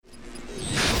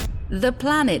The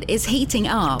planet is heating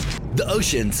up. The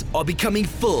oceans are becoming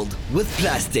filled with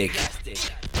plastic.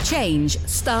 Change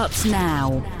starts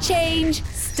now. Change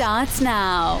starts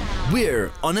now.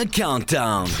 We're on a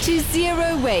countdown To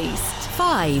zero waste.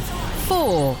 5,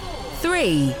 4,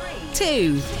 3,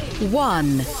 2,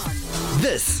 1.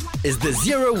 This is the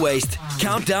Zero Waste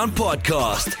Countdown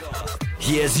Podcast.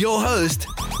 Here's your host,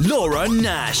 Laura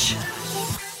Nash.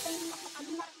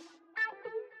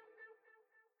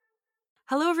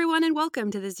 Hello, everyone, and welcome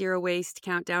to the Zero Waste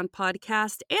Countdown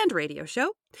podcast and radio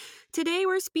show. Today,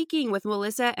 we're speaking with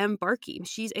Melissa M. Barkey.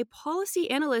 She's a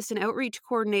policy analyst and outreach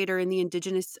coordinator in the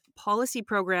Indigenous policy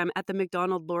program at the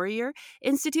Macdonald-Laurier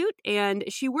Institute, and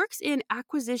she works in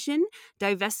acquisition,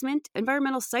 divestment,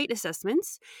 environmental site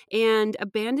assessments, and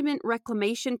abandonment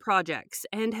reclamation projects,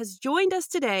 and has joined us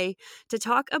today to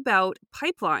talk about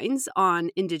pipelines on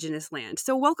Indigenous land.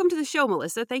 So welcome to the show,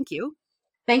 Melissa. Thank you.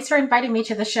 Thanks for inviting me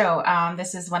to the show.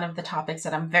 This is one of the topics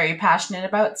that I'm very passionate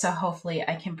about, so hopefully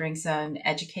I can bring some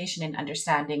education and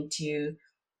understanding to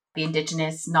the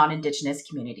Indigenous, non-Indigenous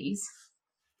communities.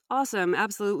 Awesome.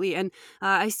 Absolutely. And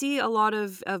I see a lot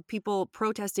of people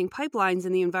protesting pipelines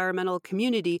in the environmental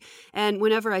community. And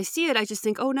whenever I see it, I just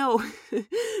think, oh, no,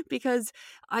 because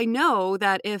I know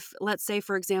that if, let's say,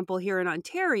 for example, here in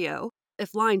Ontario,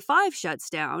 if Line 5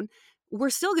 shuts down, we're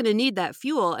still going to need that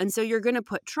fuel. And so you're going to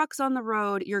put trucks on the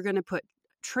road. You're going to put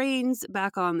trains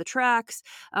back on the tracks.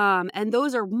 And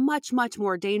those are much, much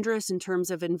more dangerous in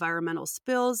terms of environmental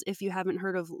spills. If you haven't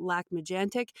heard of Lac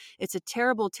Mégantic, it's a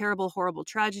terrible, terrible, horrible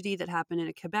tragedy that happened in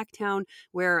a Quebec town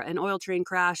where an oil train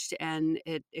crashed and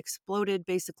it exploded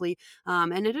basically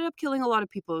and ended up killing a lot of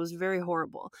people. It was very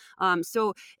horrible.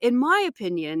 So in my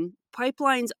opinion,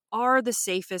 pipelines are the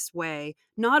safest way,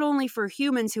 not only for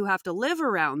humans who have to live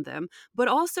around them, but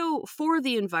also for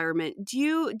the environment. Do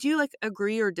you like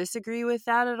agree or disagree with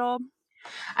that at all?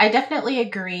 I definitely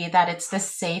agree that it's the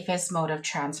safest mode of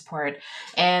transport.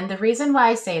 And the reason why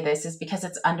I say this is because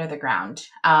it's under the ground.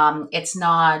 It's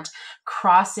not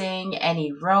crossing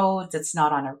any roads. It's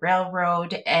not on a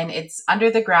railroad, and it's under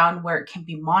the ground where it can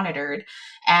be monitored,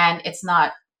 and it's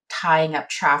not tying up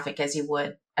traffic as you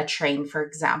would a train, for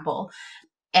example.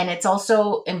 And it's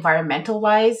also environmental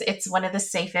wise, it's one of the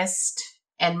safest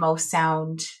and most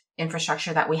sound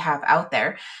infrastructure that we have out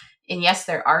there. And yes,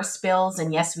 there are spills,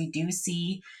 and yes, we do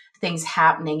see things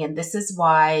happening. And this is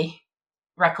why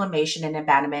reclamation and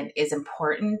abandonment is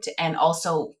important. And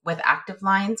also with active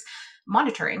lines,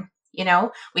 monitoring. You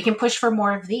know, we can push for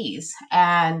more of these,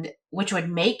 and which would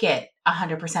make it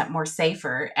 100% more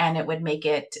safer, and it would make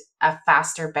it a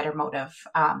faster, better mode of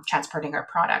transporting our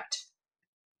product.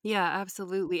 Yeah,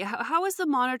 absolutely. How is the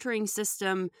monitoring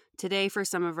system today for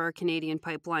some of our Canadian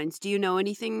pipelines? Do you know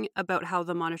anything about how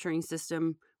the monitoring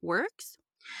system works?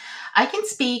 I can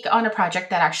speak on a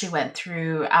project that actually went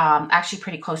through, actually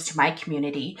pretty close to my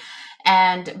community.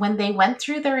 And when they went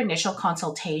through their initial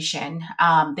consultation,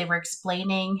 they were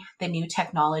explaining the new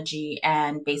technology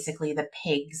and basically the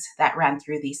pigs that ran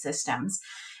through these systems.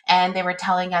 And they were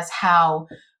telling us how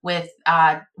with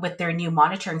their new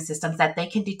monitoring systems that they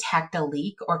can detect a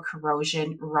leak or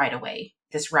corrosion right away.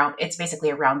 It's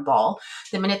basically a round ball.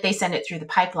 The minute they send it through the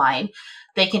pipeline,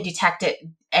 they can detect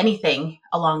anything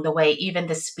along the way, even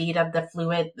the speed of the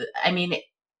fluid. I mean,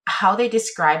 how they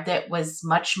described it was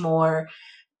much more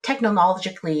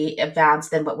technologically advanced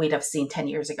than what we'd have seen 10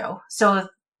 years ago. So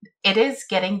it is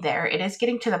getting there. It is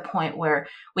getting to the point where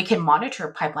we can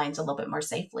monitor pipelines a little bit more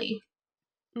safely.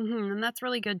 Mm-hmm. And that's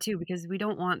really good too, because we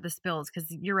don't want the spills, because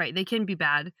you're right, they can be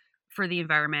bad for the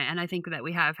environment. And I think that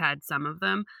we have had some of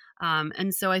them.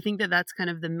 And so I think that that's kind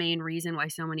of the main reason why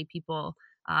so many people,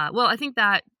 I think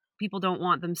that people don't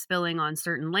want them spilling on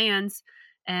certain lands.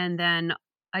 And then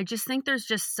I just think there's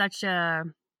just such a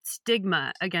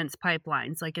stigma against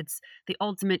pipelines. Like it's the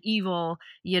ultimate evil,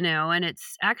 and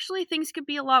it's actually things could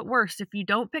be a lot worse if you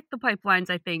don't pick the pipelines,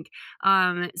 I think.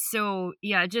 So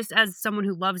yeah, just as someone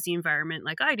who loves the environment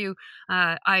like I do,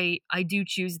 I do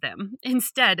choose them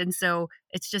instead. And so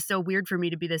it's just so weird for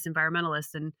me to be this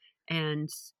environmentalist and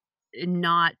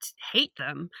not hate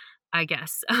them, I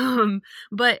guess.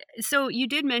 But so you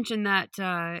did mention that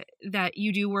that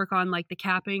you do work on like the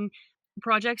capping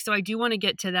project. So I do want to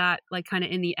get to that like kind of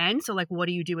in the end. So like what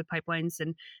do you do with pipelines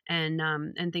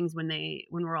and things when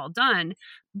we're all done?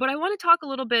 But I want to talk a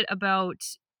little bit about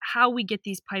how we get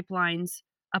these pipelines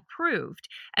approved.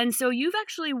 And so you've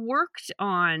actually worked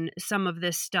on some of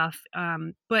this stuff,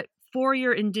 but for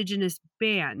your Indigenous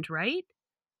band, right?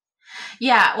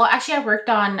 Yeah, well, actually, I worked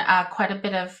on quite a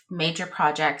bit of major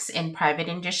projects in private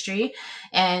industry,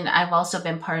 and I've also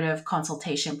been part of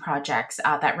consultation projects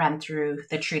that ran through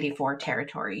the Treaty 4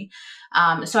 territory.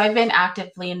 So I've been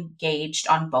actively engaged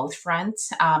on both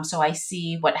fronts. So I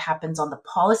see what happens on the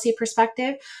policy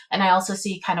perspective, and I also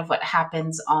see kind of what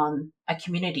happens on a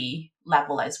community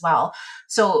level as well.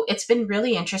 So it's been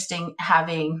really interesting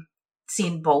having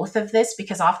seen both of this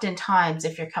because oftentimes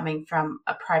if you're coming from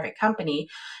a private company,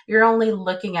 you're only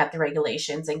looking at the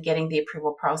regulations and getting the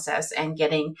approval process and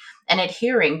getting and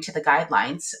adhering to the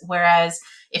guidelines. Whereas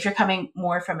if you're coming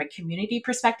more from a community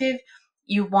perspective,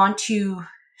 you want to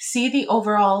see the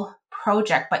overall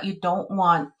project, but you don't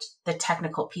want the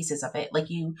technical pieces of it. Like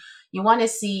you want to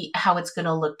see how it's going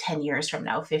to look 10 years from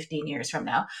now, 15 years from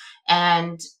now.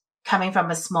 And coming from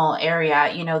a small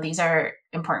area, these are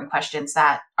important questions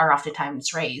that are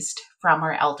oftentimes raised from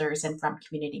our elders and from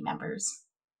community members.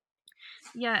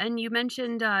 Yeah, and you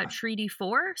mentioned Treaty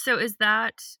 4. So is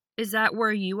that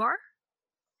where you are?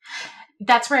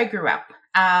 That's where I grew up.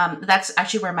 That's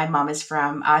actually where my mom is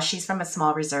from. She's from a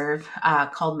small reserve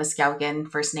called Muskowgan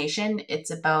First Nation.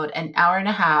 It's about an hour and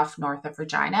a half north of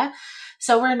Regina.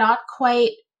 So we're not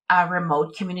quite a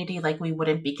remote community, like we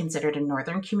wouldn't be considered a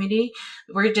northern community.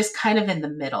 We're just kind of in the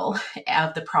middle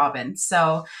of the province.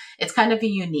 So it's kind of a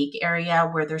unique area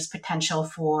where there's potential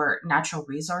for natural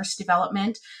resource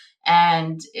development.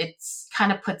 And it's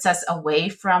kind of puts us away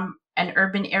from an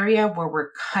urban area where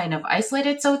we're kind of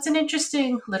isolated. So it's an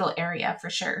interesting little area for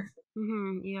sure.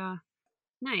 Yeah.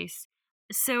 Nice.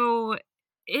 So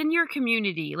in your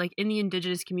community, like in the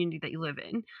Indigenous community that you live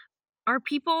in, are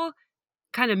people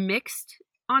kind of mixed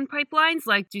on pipelines?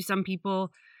 Like, do some people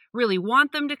really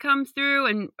want them to come through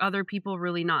and other people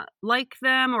really not like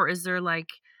them? Or is there like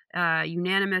a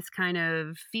unanimous kind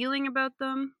of feeling about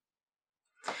them?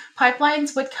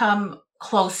 Pipelines would come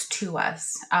close to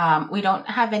us. We don't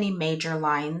have any major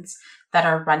lines that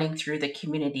are running through the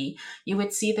community. You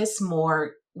would see this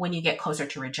more when you get closer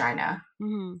to Regina.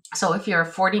 Mm-hmm. So if you're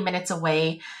 40 minutes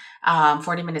away,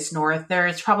 40 minutes north,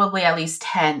 there's probably at least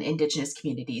 10 Indigenous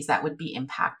communities that would be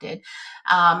impacted.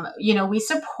 We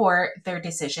support their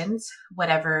decisions,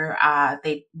 wherever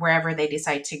they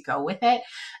decide to go with it.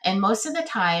 And most of the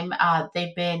time,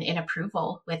 they've been in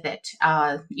approval with it,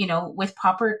 with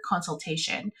proper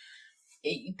consultation.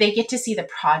 They get to see the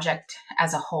project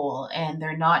as a whole, and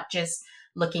they're not just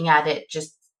looking at it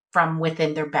just from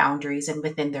within their boundaries and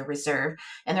within their reserve.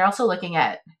 And they're also looking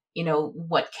at,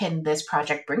 what can this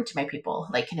project bring to my people?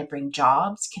 Like, can it bring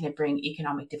jobs? Can it bring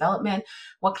economic development?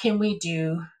 What can we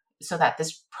do so that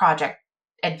this project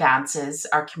advances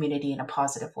our community in a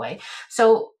positive way?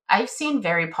 So I've seen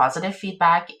very positive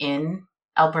feedback in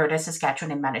Alberta,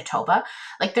 Saskatchewan, and Manitoba.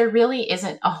 Like, there really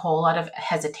isn't a whole lot of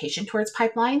hesitation towards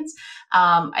pipelines.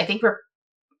 I think we're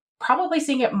probably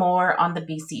seeing it more on the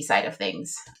BC side of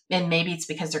things. And maybe it's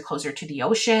because they're closer to the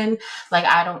ocean. Like,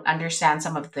 I don't understand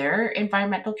some of their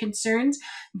environmental concerns,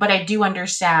 but I do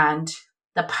understand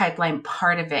the pipeline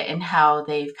part of it and how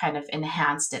they've kind of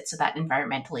enhanced it so that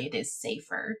environmentally it is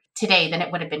safer today than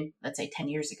it would have been, let's say, 10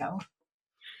 years ago.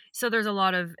 So there's a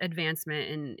lot of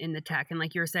advancement in the tech, and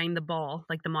like you were saying, the ball,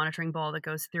 like the monitoring ball that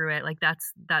goes through it, like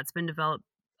that's been developed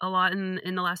a lot in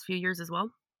the last few years as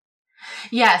well.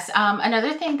 Yes.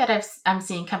 Another thing that I'm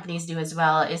seeing companies do as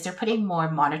well is they're putting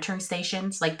more monitoring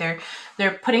stations. Like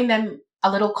they're putting them a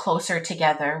little closer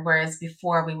together, whereas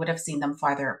before we would have seen them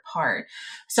farther apart.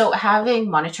 So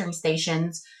having monitoring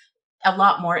stations a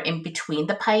lot more in between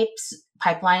the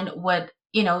pipeline would,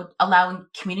 allow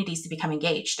communities to become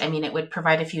engaged. I mean, it would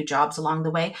provide a few jobs along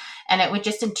the way, and it would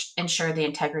just ensure the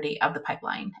integrity of the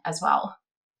pipeline as well.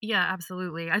 Yeah,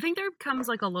 absolutely. I think there comes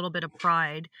like a little bit of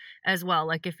pride as well.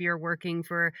 Like if you're working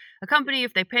for a company,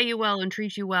 if they pay you well and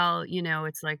treat you well,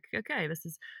 it's like, okay, this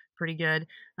is pretty good.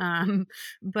 Um,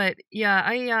 but yeah,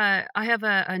 I have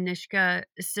a Nishka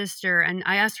sister, and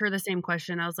I asked her the same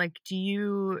question. I was like,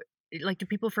 do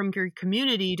people from your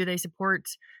community, do they support,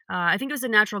 I think it was a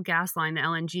natural gas line, the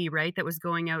LNG, right? That was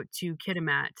going out to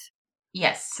Kitimat. So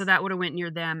Yes. that would have went near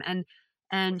them.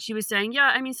 And she was saying,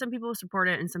 yeah, I mean, some people support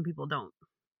it and some people don't.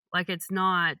 Like it's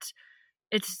not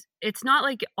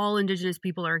like all Indigenous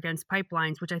people are against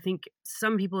pipelines, which I think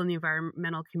some people in the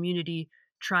environmental community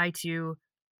try to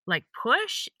like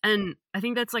push. And I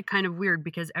think that's like kind of weird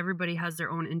because everybody has their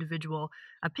own individual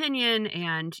opinion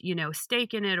and,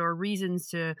 stake in it or reasons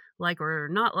to like or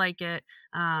not like it.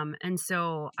 And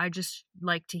so I just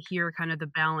like to hear kind of the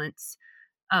balance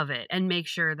of it and make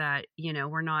sure that,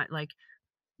 we're not like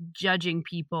judging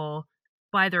people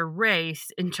by their race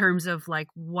in terms of like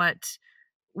what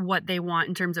what they want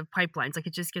in terms of pipelines. Like,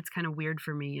 it just gets kind of weird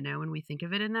for me, when we think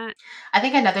of it in that. I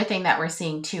think another thing that we're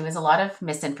seeing too is a lot of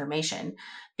misinformation,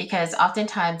 because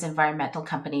oftentimes environmental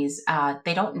companies,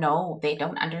 they don't know, they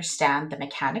don't understand the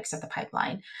mechanics of the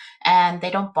pipeline, and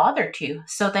they don't bother to.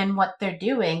 So then what they're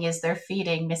doing is they're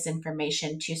feeding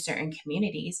misinformation to certain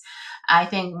communities. I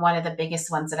think one of the biggest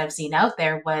ones that I've seen out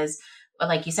there was,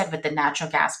 like you said, with the natural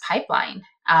gas pipeline.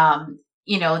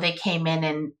 They came in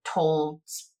and told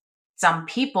some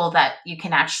people that you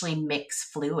can actually mix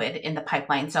fluid in the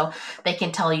pipeline. So they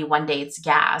can tell you one day it's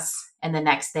gas and the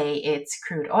next day it's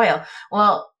crude oil.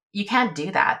 Well, you can't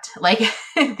do that. Like,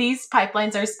 these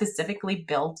pipelines are specifically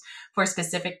built for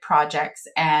specific projects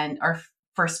and are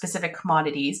for specific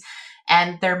commodities.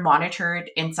 And they're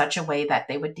monitored in such a way that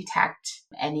they would detect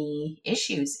any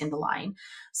issues in the line.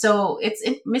 So it's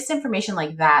misinformation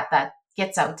like that that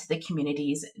gets out to the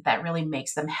communities that really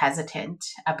makes them hesitant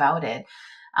about it.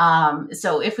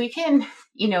 So if we can,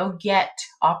 get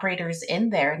operators in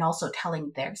there and also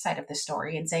telling their side of the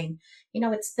story and saying,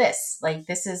 it's this, like,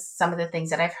 this is some of the things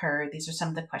that I've heard. These are some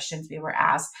of the questions we were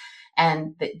asked,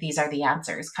 and these are the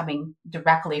answers coming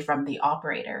directly from the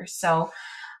operator. So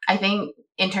I think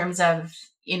in terms of,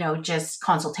 just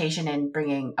consultation and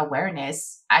bringing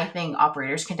awareness, I think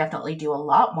operators can definitely do a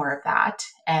lot more of that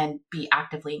and be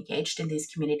actively engaged in these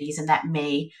communities. And that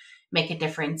may make a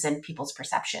difference in people's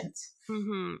perceptions.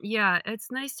 Yeah,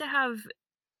 it's nice to have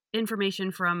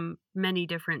information from many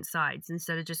different sides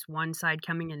instead of just one side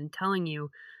coming in and telling you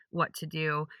what to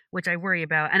do, which I worry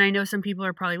about. And I know some people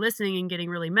are probably listening and getting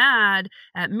really mad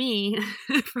at me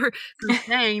for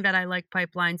saying that I like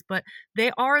pipelines, but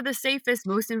they are the safest,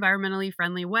 most environmentally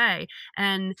friendly way.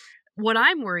 And what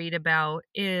I'm worried about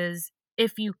is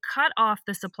if you cut off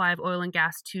the supply of oil and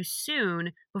gas too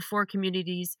soon before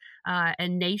communities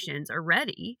and nations are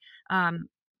ready,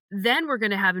 then we're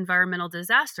going to have environmental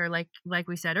disaster. Like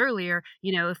we said earlier,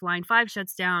 if Line 5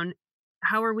 shuts down,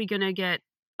 how are we going to get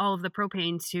all of the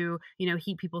propane to,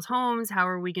 heat people's homes? How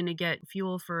are we going to get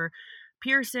fuel for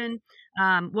Pearson?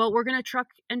 Well, we're going to truck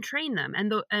and train them.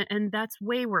 And that's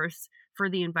way worse for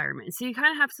the environment. So you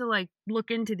kind of have to look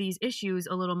into these issues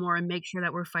a little more and make sure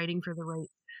that we're fighting for the right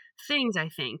things, I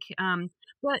think.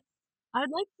 But I'd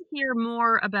like to hear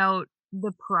more about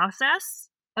the process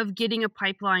of getting a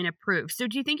pipeline approved. So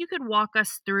do you think you could walk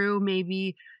us through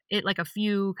maybe a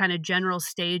few kind of general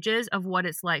stages of what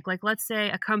it's like? Like, let's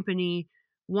say a company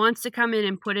wants to come in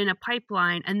and put in a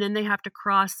pipeline, and then they have to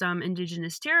cross some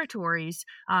Indigenous territories.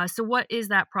 So what is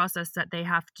that process that they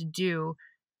have to do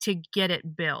to get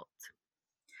it built?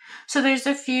 So there's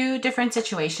a few different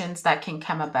situations that can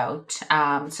come about.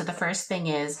 So the first thing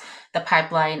is the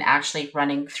pipeline actually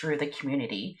running through the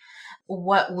community.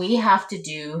 What we have to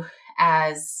do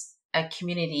as a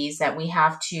community is that we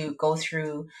have to go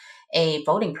through a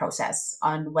voting process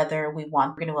on whether we're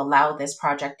going to allow this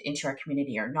project into our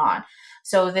community or not.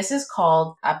 So this is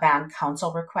called a band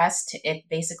council request. It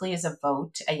basically is a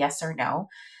vote, a yes or no,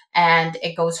 and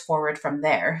it goes forward from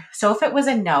there. So if it was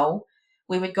a no,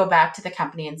 we would go back to the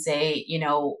company and say,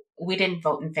 we didn't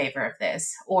vote in favor of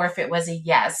this. Or if it was a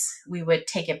yes, we would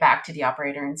take it back to the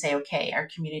operator and say, okay, our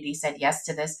community said yes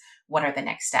to this. What are the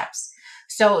next steps?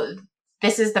 So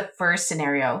this is the first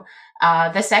scenario.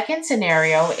 The second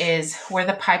scenario is where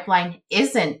the pipeline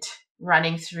isn't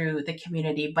running through the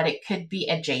community, but it could be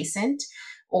adjacent,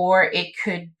 or it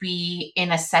could be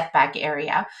in a setback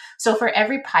area. So for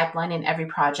every pipeline in every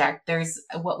project, there's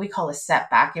what we call a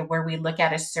setback, where we look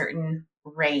at a certain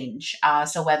range.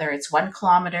 So whether it's 1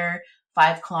 kilometer,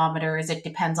 5 kilometers, it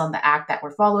depends on the act that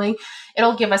we're following.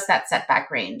 It'll give us that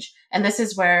setback range. And this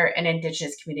is where an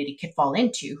Indigenous community could fall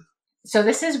into. So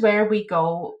this is where we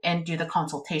go and do the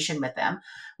consultation with them.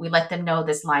 We let them know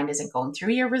this line isn't going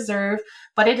through your reserve,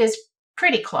 but it is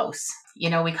pretty close.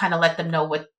 We kind of let them know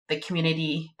what the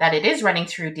community that it is running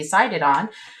through decided on.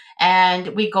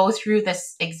 And we go through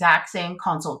this exact same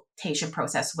consultation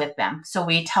process with them. So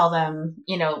we tell them,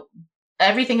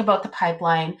 everything about the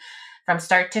pipeline from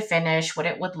start to finish, what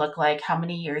it would look like, how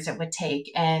many years it would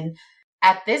take. And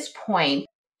at this point,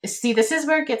 see, this is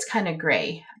where it gets kind of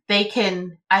gray. They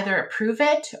can either approve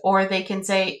it, or they can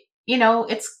say,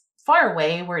 it's far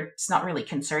away where it's not really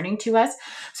concerning to us.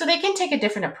 So they can take a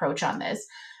different approach on this.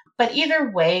 But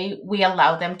either way, we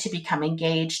allow them to become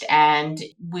engaged, and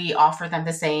we offer them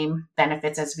the same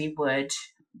benefits as we would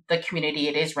the community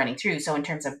it is running through. So in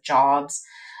terms of jobs,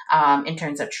 in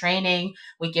terms of training,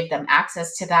 we give them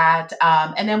access to that.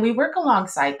 And then we work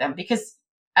alongside them, because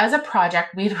as a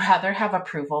project, we'd rather have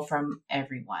approval from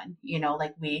everyone.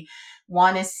 We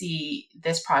want to see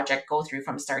this project go through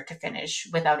from start to finish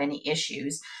without any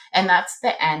issues. And that's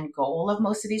the end goal of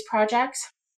most of these projects.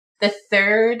 The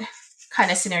third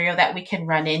kind of scenario that we can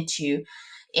run into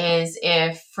is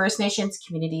if First Nations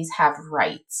communities have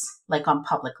rights, like on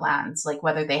public lands, like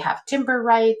whether they have timber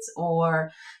rights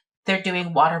or they're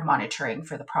doing water monitoring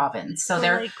for the province. So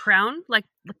they're like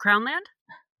the crown land?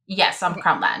 Yes, on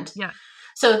Crown land. Yeah.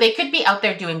 So they could be out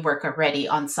there doing work already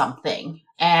on something.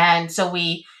 And so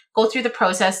we go through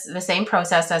the same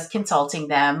process as consulting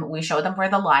them. We show them where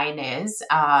the line is.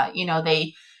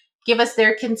 They give us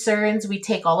their concerns. We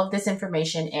take all of this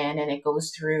information in and it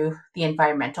goes through the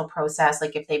environmental process.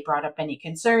 Like if they brought up any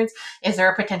concerns, is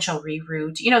there a potential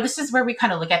reroute? This is where we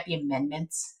kind of look at the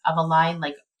amendments of a line.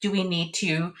 Like, do we need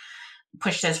to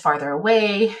push this farther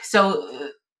away? So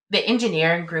the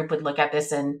engineering group would look at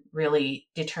this and really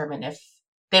determine if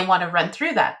they want to run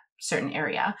through that certain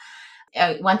area.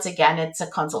 Once again, it's a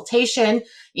consultation.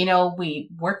 We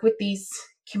work with these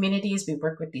communities, we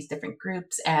work with these different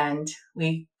groups, and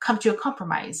we come to a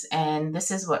compromise. And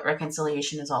this is what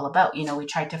reconciliation is all about. We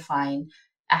try to find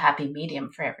a happy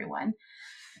medium for everyone.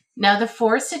 Now, the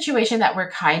fourth situation that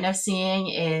we're kind of seeing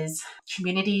is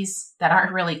communities that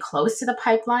aren't really close to the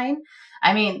pipeline.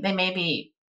 I mean, they may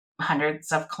be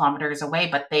hundreds of kilometers away,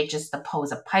 but they just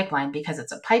oppose a pipeline because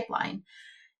it's a pipeline.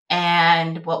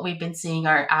 And what we've been seeing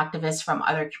are activists from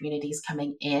other communities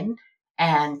coming in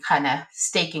and kind of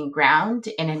staking ground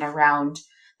in and around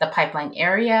the pipeline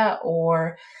area,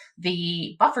 or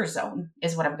the buffer zone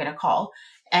is what I'm going to call.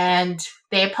 And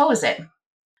they oppose it.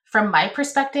 From my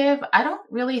perspective, I don't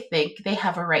really think they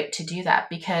have a right to do that,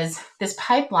 because this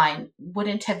pipeline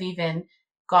wouldn't have even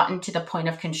gotten to the point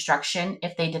of construction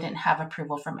if they didn't have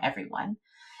approval from everyone.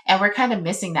 And we're kind of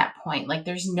missing that point. Like,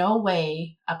 there's no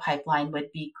way a pipeline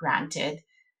would be granted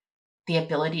the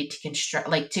ability to construct,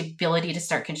 like the ability to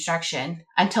start construction,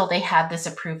 until they had this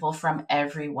approval from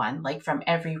everyone, like from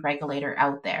every regulator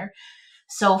out there.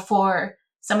 So for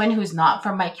someone who's not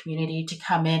from my community to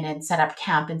come in and set up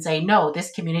camp and say, no,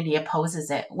 this community opposes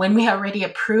it, when we already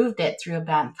approved it through a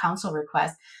band council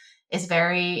request, is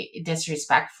very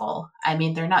disrespectful. I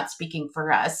mean, they're not speaking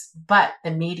for us, but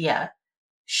the media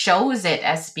shows it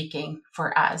as speaking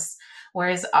for us,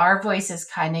 whereas our voices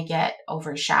kind of get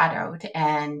overshadowed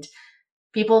and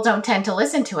people don't tend to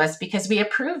listen to us because we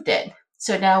approved it.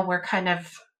 So now we're kind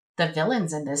of the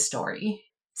villains in this story.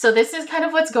 So this is kind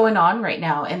of what's going on right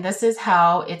now. And this is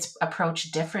how it's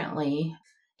approached differently.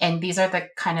 And these are the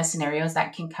kind of scenarios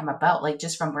that can come about. Like,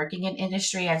 just from working in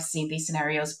industry, I've seen these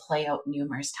scenarios play out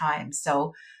numerous times.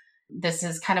 So this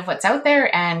is kind of what's out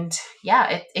there. And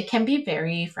yeah, it can be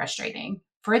very frustrating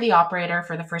for the operator,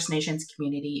 for the First Nations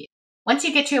community. Once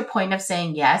you get to a point of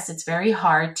saying yes, it's very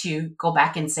hard to go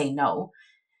back and say no,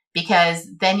 because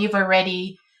then you've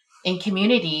already, in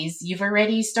communities, you've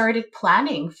already started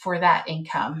planning for that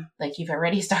income. Like, you've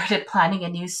already started planning a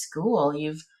new school.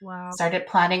 You've started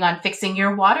planning on fixing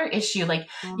your water issue. Like,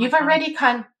 you've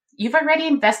already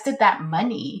invested that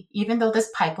money, even though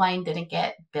this pipeline didn't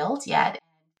get built yet.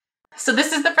 So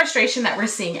this is the frustration that we're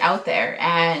seeing out there.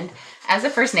 And as a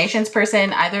First Nations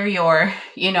person, either you're,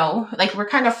 we're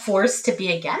kind of forced to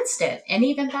be against it. And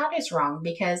even that is wrong,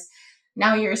 because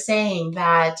now you're saying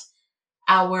that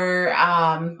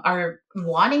our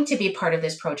wanting to be part of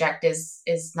this project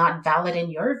is not valid in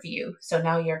your view. So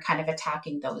now you're kind of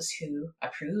attacking those who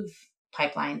approve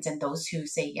pipelines and those who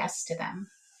say yes to them.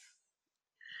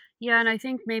 Yeah, and I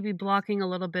think maybe blocking a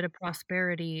little bit of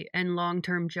prosperity and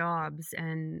long-term jobs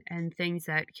and things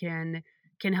that can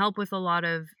help with a lot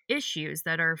of issues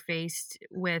that are faced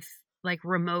with, like,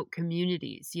 remote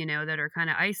communities, that are kind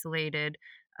of isolated.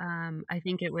 I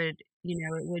think it would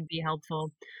be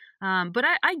helpful. But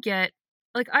I get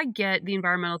the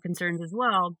environmental concerns as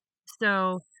well.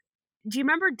 So do you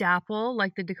remember DAPL,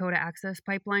 like the Dakota Access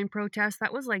Pipeline protest?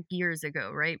 That was like years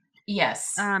ago, right?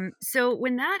 Yes. So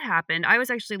when that happened, I was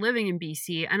actually living in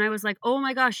BC, and I was like, oh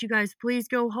my gosh, you guys, please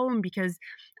go home, because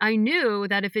I knew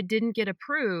that if it didn't get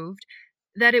approved,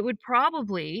 that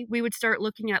we would start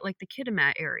looking at, like, the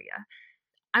Kitimat area.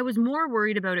 I was more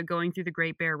worried about it going through the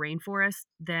Great Bear Rainforest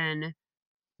than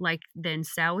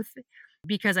south,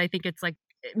 because I think it's, like,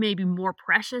 maybe more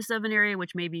precious of an area,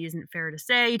 which maybe isn't fair to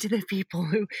say to the people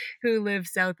who live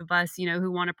south of us,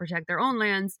 who want to protect their own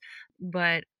lands.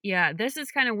 But yeah, this is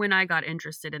kind of when I got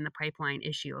interested in the pipeline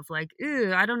issue of, like,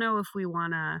 I don't know if we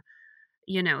want to,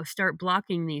 start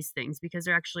blocking these things, because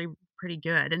they're actually pretty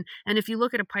good. And if you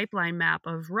look at a pipeline map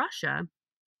of Russia,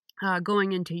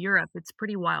 going into Europe, it's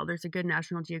pretty wild. There's a good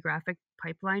National Geographic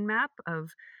pipeline map of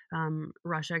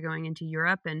Russia going into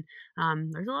Europe, and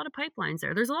there's a lot of pipelines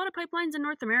there. There's a lot of pipelines in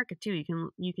North America too.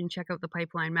 You can check out the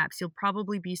pipeline maps. You'll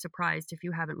probably be surprised, if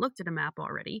you haven't looked at a map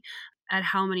already, at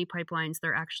how many pipelines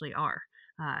there actually are.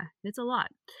 It's a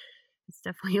lot. It's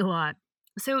definitely a lot.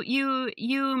 So you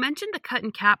mentioned the cut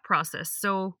and cap process.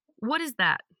 So what is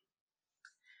that?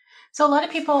 So a lot of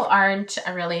people aren't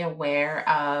really aware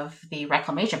of the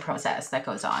reclamation process that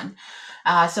goes on.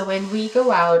 So when we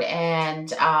go out and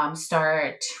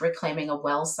start reclaiming a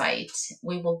well site,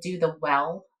 we will do the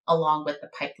well along with the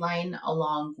pipeline,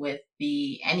 along with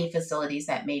the any facilities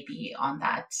that may be on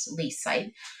that lease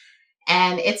site.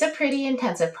 And it's a pretty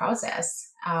intensive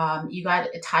process. You got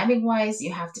timing wise,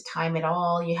 you have to time it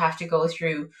all. You got to go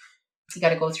through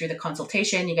the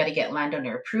consultation. You got to get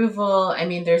landowner approval. I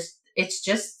mean, it's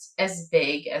just as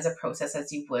big as a process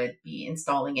as you would be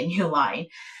installing a new line.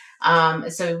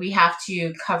 So we have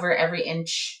to cover every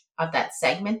inch of that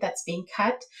segment that's being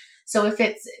cut. So if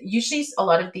it's usually a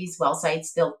lot of these well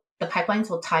sites, the pipelines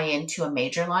will tie into a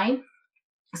major line.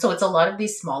 So it's a lot of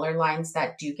these smaller lines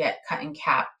that do get cut and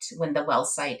capped when the well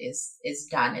site is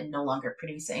done and no longer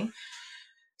producing.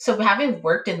 So having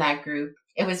worked in that group,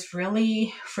 it was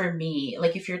really for me,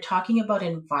 like if you're talking about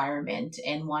environment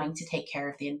and wanting to take care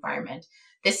of the environment,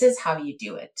 this is how you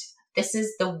do it. This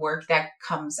is the work that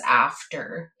comes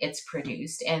after it's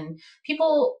produced. And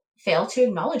people fail to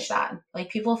acknowledge that.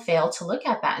 Like people fail to look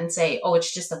at that and say, oh,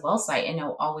 it's just a well site and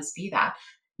it'll always be that.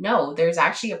 No, there's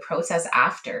actually a process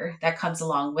after that comes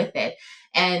along with it.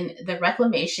 And the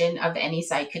reclamation of any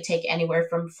site could take anywhere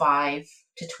from 5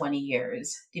 to 20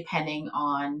 years, depending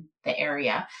on the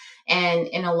area. And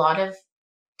in a lot of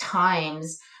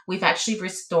times, we've actually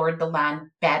restored the land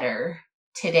better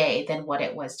today than what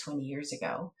it was 20 years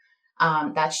ago.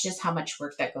 That's just how much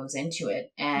work that goes into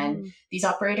it. And these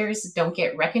operators don't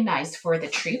get recognized for the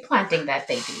tree planting that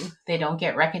they do. They don't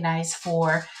get recognized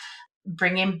for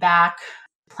bringing back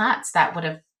plants that would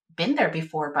have been there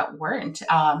before but weren't.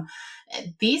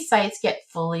 These sites get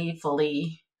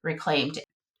fully reclaimed.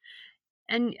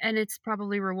 And it's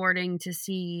probably rewarding to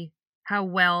see how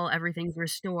well everything's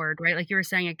restored, right? Like you were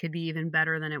saying, it could be even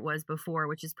better than it was before,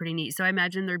 which is pretty neat. So I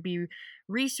imagine there'd be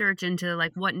research into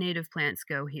like what native plants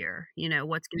go here,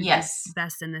 what's going to Yes. be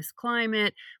best in this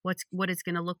climate, what it's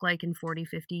going to look like in 40,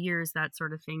 50 years, that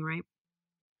sort of thing, right?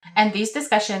 And these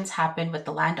discussions happen with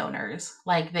the landowners.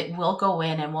 Like that we'll go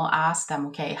in and we'll ask them,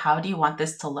 okay, how do you want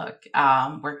this to look?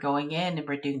 We're going in and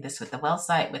we're doing this with the well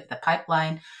site, with the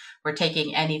pipeline. We're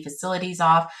taking any facilities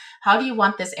off. How do you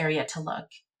want this area to look?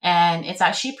 And it's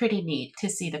actually pretty neat to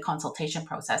see the consultation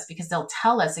process because they'll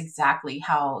tell us exactly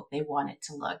how they want it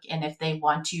to look. And if they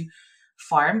want to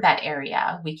farm that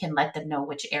area, we can let them know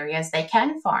which areas they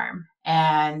can farm.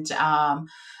 And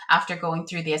after going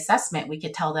through the assessment, we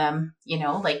could tell them,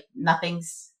 like nothing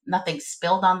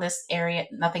spilled on this area,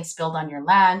 nothing spilled on your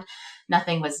land,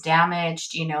 nothing was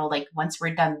damaged. Like once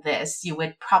we're done this, you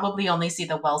would probably only see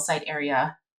the well site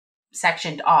area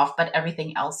sectioned off, but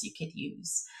everything else you could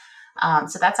use.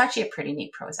 So that's actually a pretty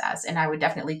neat process, and I would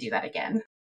definitely do that again.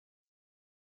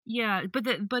 Yeah, but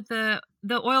the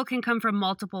oil can come from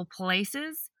multiple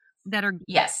places that are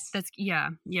Yes. yeah,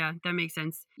 that makes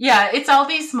sense. Yeah, it's all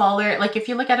these smaller, like if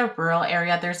you look at a rural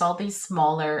area, there's all these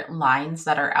smaller lines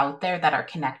that are out there that are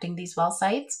connecting these well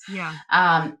sites.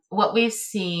 Yeah. What we've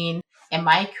seen in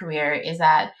my career is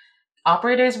that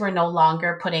operators were no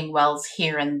longer putting wells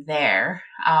here and there.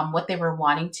 What they were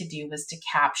wanting to do was to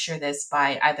capture this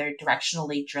by either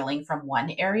directionally drilling from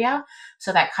one area.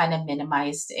 So that kind of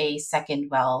minimized a second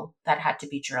well that had to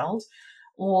be drilled.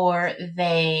 Or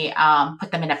they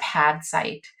put them in a pad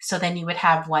site. So then you would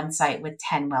have one site with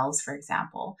 10 wells, for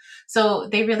example. So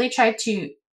they really tried to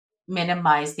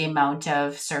minimize the amount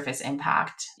of surface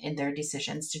impact in their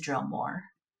decisions to drill more.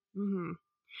 Mm-hmm.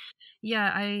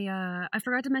 Yeah, I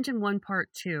forgot to mention one part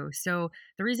too. So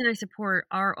the reason I support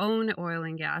our own oil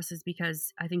and gas is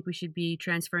because I think we should be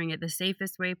transferring it the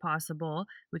safest way possible,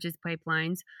 which is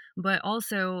pipelines. But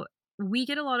also, we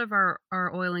get a lot of our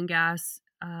oil and gas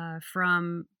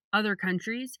from other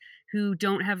countries who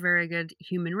don't have very good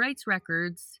human rights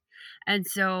records. And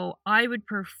so I would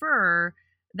prefer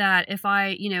that if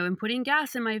I, am putting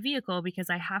gas in my vehicle because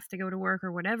I have to go to work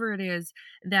or whatever it is,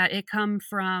 that it come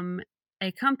from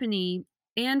a company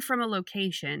and from a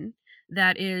location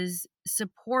that is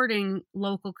supporting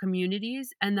local communities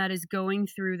and that is going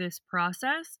through this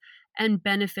process and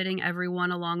benefiting everyone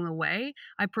along the way.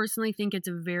 I personally think it's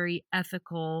a very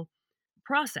ethical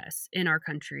process in our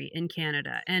country, in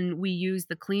Canada, and we use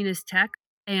the cleanest tech,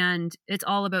 and it's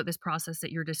all about this process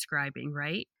that you're describing,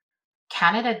 right?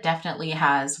 Canada definitely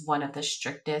has one of the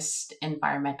strictest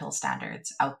environmental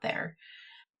standards out there.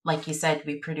 Like you said,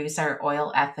 we produce our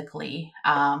oil ethically.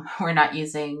 We're not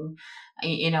using,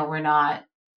 we're not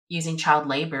using child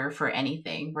labor for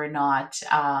anything. We're not,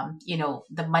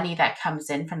 the money that comes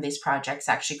in from these projects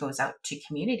actually goes out to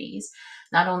communities,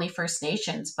 not only First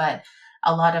Nations, but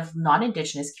a lot of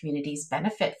non-Indigenous communities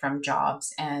benefit from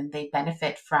jobs and they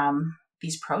benefit from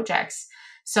these projects.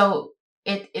 So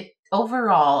it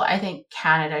overall, I think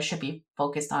Canada should be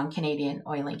focused on Canadian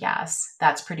oil and gas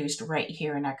that's produced right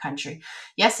here in our country.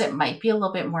 Yes, it might be a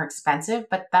little bit more expensive,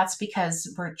 but that's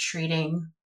because we're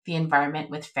treating the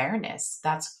environment with fairness.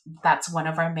 That's one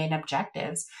of our main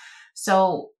objectives.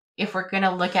 So if we're going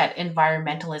to look at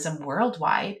environmentalism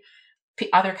worldwide,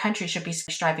 other countries should be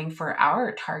striving for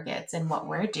our targets and what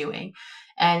we're doing.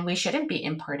 And we shouldn't be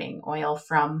importing oil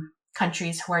from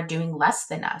countries who are doing less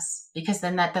than us, because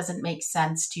then that doesn't make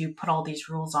sense to put all these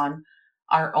rules on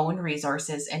our own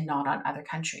resources and not on other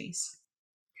countries.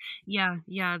 Yeah,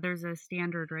 there's a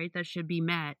standard, right, that should be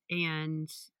met. And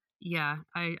yeah,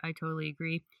 I totally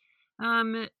agree.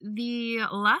 The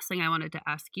last thing I wanted to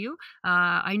ask you,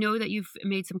 I know that you've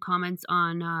made some comments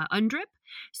on UNDRIP.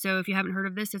 So if you haven't heard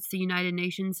of this, it's the United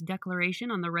Nations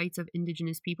Declaration on the Rights of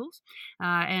Indigenous Peoples.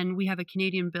 And we have a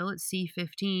Canadian bill at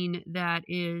C-15 that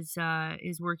is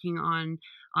working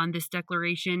on this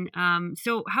declaration.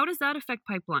 So how does that affect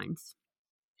pipelines?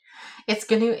 It's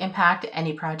going to impact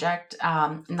any project,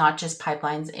 not just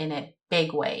pipelines in a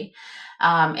big way.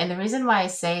 And the reason why I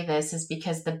say this is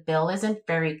because the bill isn't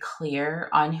very clear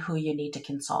on who you need to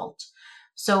consult.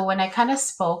 So when I kind of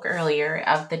spoke earlier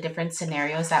of the different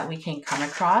scenarios that we can come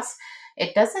across,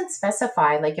 it doesn't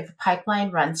specify, like if a pipeline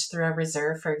runs through a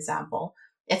reserve, for example,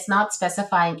 it's not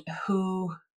specifying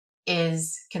who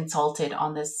is consulted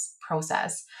on this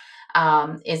process.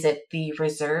 Is it the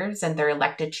reserves and their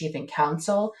elected chief and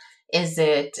council? Is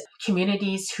it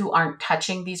communities who aren't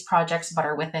touching these projects but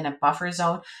are within a buffer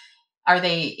zone?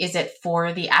 Is it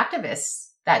for the activists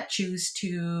that choose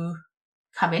to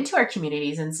come into our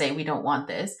communities and say, we don't want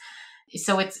this?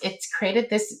 So it's created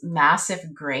this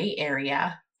massive gray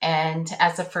area. And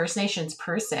as a First Nations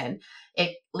person,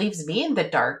 it leaves me in the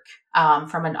dark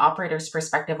from an operator's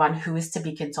perspective on who is to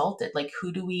be consulted. Like,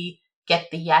 who do we get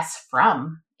the yes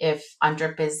from if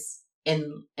UNDRIP is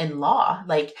in law?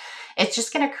 Like, it's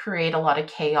just going to create a lot of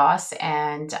chaos.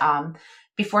 And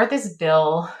before this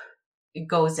bill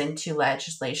goes into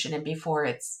legislation and before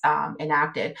it's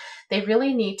enacted, they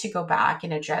really need to go back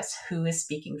and address who is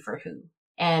speaking for who.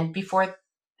 And before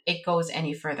it goes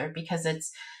any further, because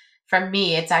from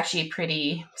me, it's actually a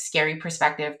pretty scary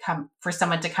perspective for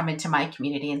someone to come into my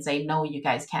community and say, no, you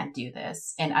guys can't do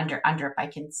this. And under UNDRIP, I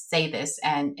can say this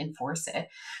and enforce it.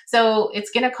 So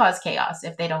it's going to cause chaos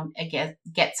if they don't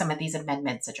get some of these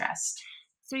amendments addressed.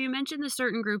 So you mentioned the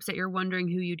certain groups that you're wondering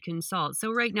who you'd consult.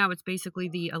 So right now it's basically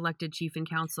the elected chief and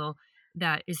council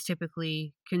that is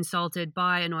typically consulted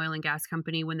by an oil and gas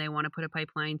company when they want to put a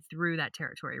pipeline through that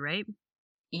territory, right?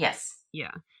 Yes.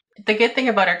 Yeah. The good thing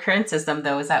about our current system,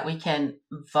 though, is that we can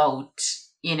vote,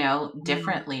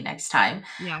 differently next time.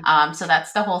 Yeah. So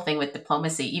that's the whole thing with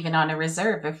diplomacy. Even on a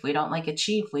reserve, if we don't like a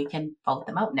chief, we can vote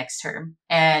them out next term.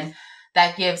 And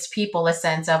that gives people a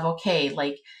sense of, okay,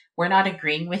 like, we're not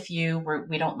agreeing with you.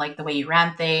 We don't like the way you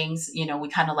ran things. We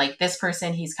kind of like this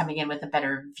person. He's coming in with a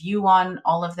better view on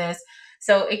all of this.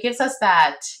 So it gives us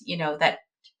that,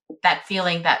 that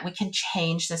feeling that we can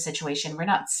change the situation. We're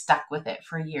not stuck with it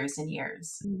for years and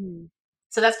years. Mm-hmm.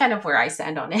 So that's kind of where I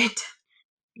stand on it.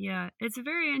 Yeah, it's a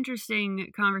very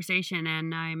interesting conversation,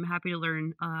 and I'm happy to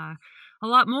learn a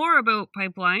lot more about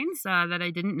pipelines that I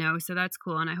didn't know. So that's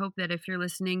cool. And I hope that if you're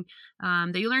listening,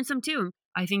 that you learn some too.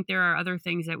 I think there are other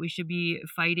things that we should be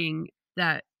fighting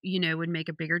that, would make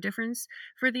a bigger difference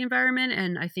for the environment.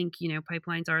 And I think,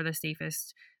 pipelines are the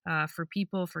safest for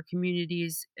people, for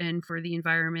communities, and for the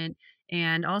environment.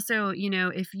 And also,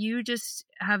 if you just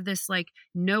have this like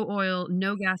no oil,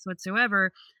 no gas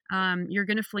whatsoever, you're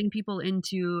going to fling people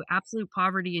into absolute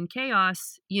poverty and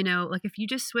chaos. Like if you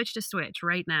just switched a switch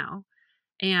right now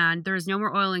and there's no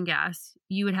more oil and gas,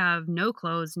 you would have no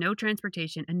clothes, no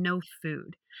transportation, and no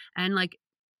food. And like,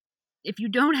 if you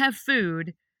don't have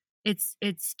food, it's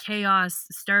chaos,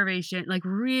 starvation, like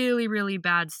really, really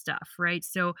bad stuff, right?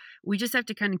 So we just have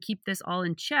to kind of keep this all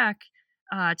in check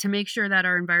to make sure that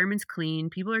our environment's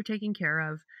clean, people are taken care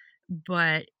of.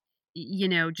 But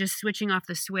just switching off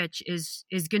the switch is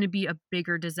going to be a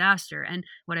bigger disaster. And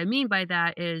what I mean by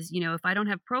that is, if I don't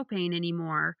have propane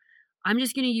anymore, I'm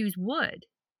just going to use wood.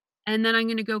 And then I'm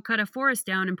going to go cut a forest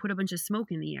down and put a bunch of smoke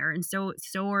in the air. And so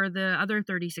are the other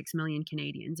 36 million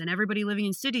Canadians. And everybody living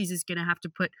in cities is going to have to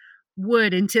put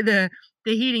wood into the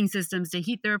heating systems to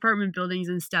heat their apartment buildings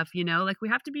and stuff. Like we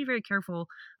have to be very careful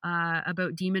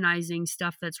about demonizing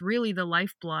stuff that's really the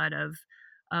lifeblood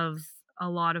of a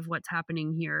lot of what's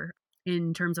happening here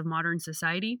in terms of modern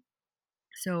society.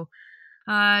 So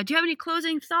do you have any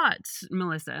closing thoughts,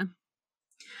 Melissa?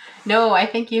 No, I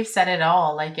think you've said it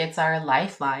all. Like, it's our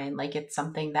lifeline. Like, it's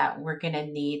something that we're going to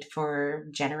need for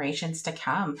generations to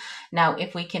come. Now,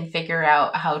 if we can figure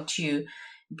out how to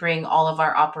bring all of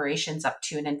our operations up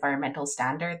to an environmental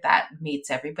standard that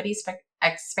meets everybody's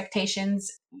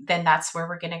expectations, then that's where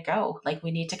we're going to go. Like,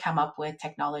 we need to come up with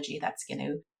technology that's going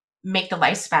to make the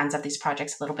lifespans of these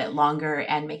projects a little bit longer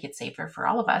and make it safer for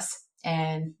all of us.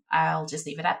 And I'll just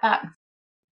leave it at that.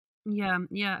 Yeah,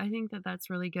 I think that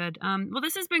that's really good. Well,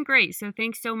 this has been great. So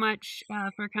thanks so much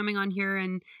for coming on here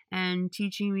and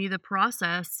teaching me the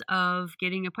process of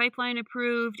getting a pipeline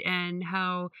approved and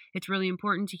how it's really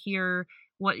important to hear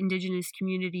what Indigenous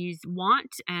communities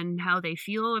want and how they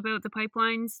feel about the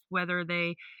pipelines, whether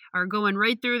they are going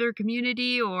right through their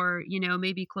community or,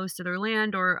 maybe close to their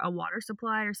land or a water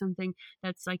supply or something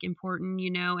that's like important,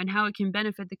 and how it can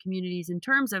benefit the communities in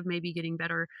terms of maybe getting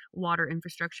better water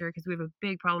infrastructure, because we have a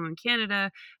big problem in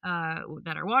Canada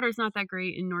that our water is not that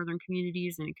great in northern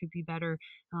communities and it could be better.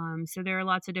 So there are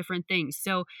lots of different things.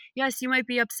 So yes, you might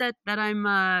be upset that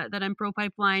I'm pro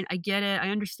pipeline. I get it. I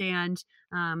understand.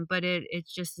 But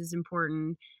it's just as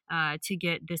important to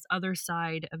get this other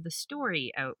side of the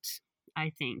story out,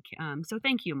 I think. So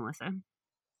thank you, Melissa.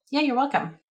 Yeah, you're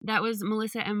welcome. That was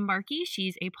Melissa M. Barkey.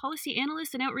 She's a policy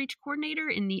analyst and outreach coordinator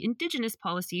in the Indigenous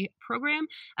Policy Program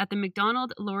at the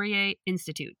Macdonald-Laurier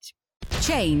Institute.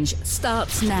 Change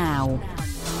starts now.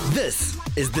 This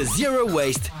is the Zero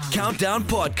Waste Countdown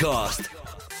Podcast.